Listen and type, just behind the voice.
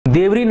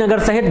देवरी नगर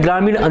सहित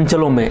ग्रामीण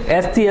अंचलों में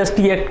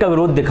SC/ST एक्ट का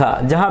विरोध दिखा,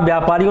 जहां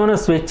व्यापारियों ने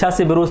स्वेच्छा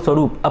से विरोध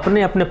स्वरूप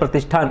अपने अपने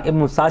प्रतिष्ठान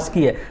एवं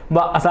शासकीय व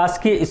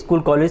अशासकीय स्कूल,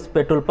 कॉलेज,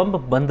 पेट्रोल पंप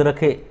बंद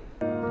रखे।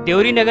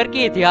 देवरी नगर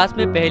के इतिहास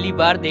में पहली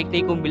बार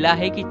देखने को मिला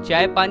है कि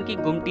चाय पान की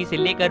गुमटी से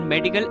लेकर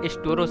मेडिकल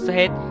स्टोरों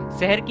सहित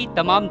शहर की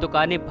तमाम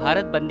दुकानें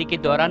भारत बंदी के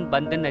दौरान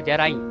बंद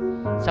नजर आईं।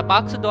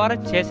 सपाक्स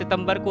द्वारा 6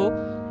 सितंबर को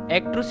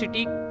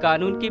एट्रोसिटी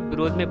कानून के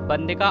विरोध में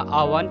बंद का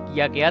आह्वान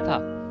किया गया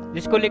था,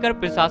 जिसको लेकर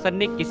प्रशासन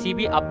ने किसी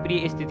भी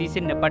अप्रिय स्थिति से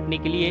निपटने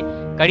के लिए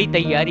कड़ी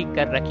तैयारी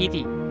कर रखी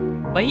थी।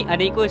 वहीं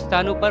अनेकों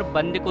स्थानों पर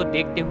बंद को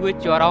देखते हुए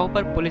चौराहों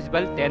पर पुलिस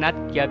बल तैनात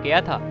किया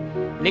गया था,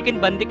 लेकिन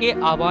बंद के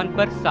आह्वान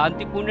पर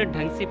शांतिपूर्ण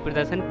ढंग से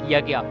प्रदर्शन किया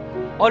गया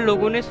और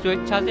लोगों ने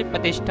स्वेच्छा से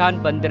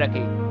प्रतिष्ठान बंद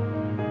रखे।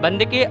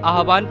 बंद के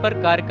आह्वान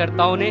पर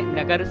कार्यकर्ताओं ने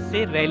नगर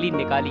से रैली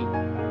निकाली।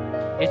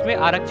 इसमें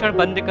आरक्षण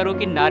बंद करो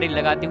के नारे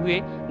लगाते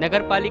हुए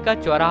नगरपालिका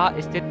चौराहा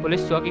स्थित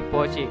पुलिस चौकी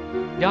पहुंचे,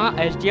 जहां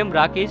SDM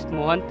राकेश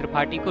मोहन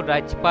त्रिपाठी को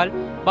राज्यपाल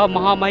व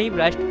महामहिम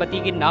राष्ट्रपति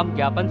के नाम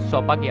ज्ञापन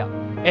सौंपा गया।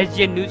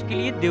 SGN न्यूज के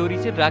लिए देवरी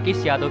से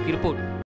राकेश यादव की रिपोर्ट।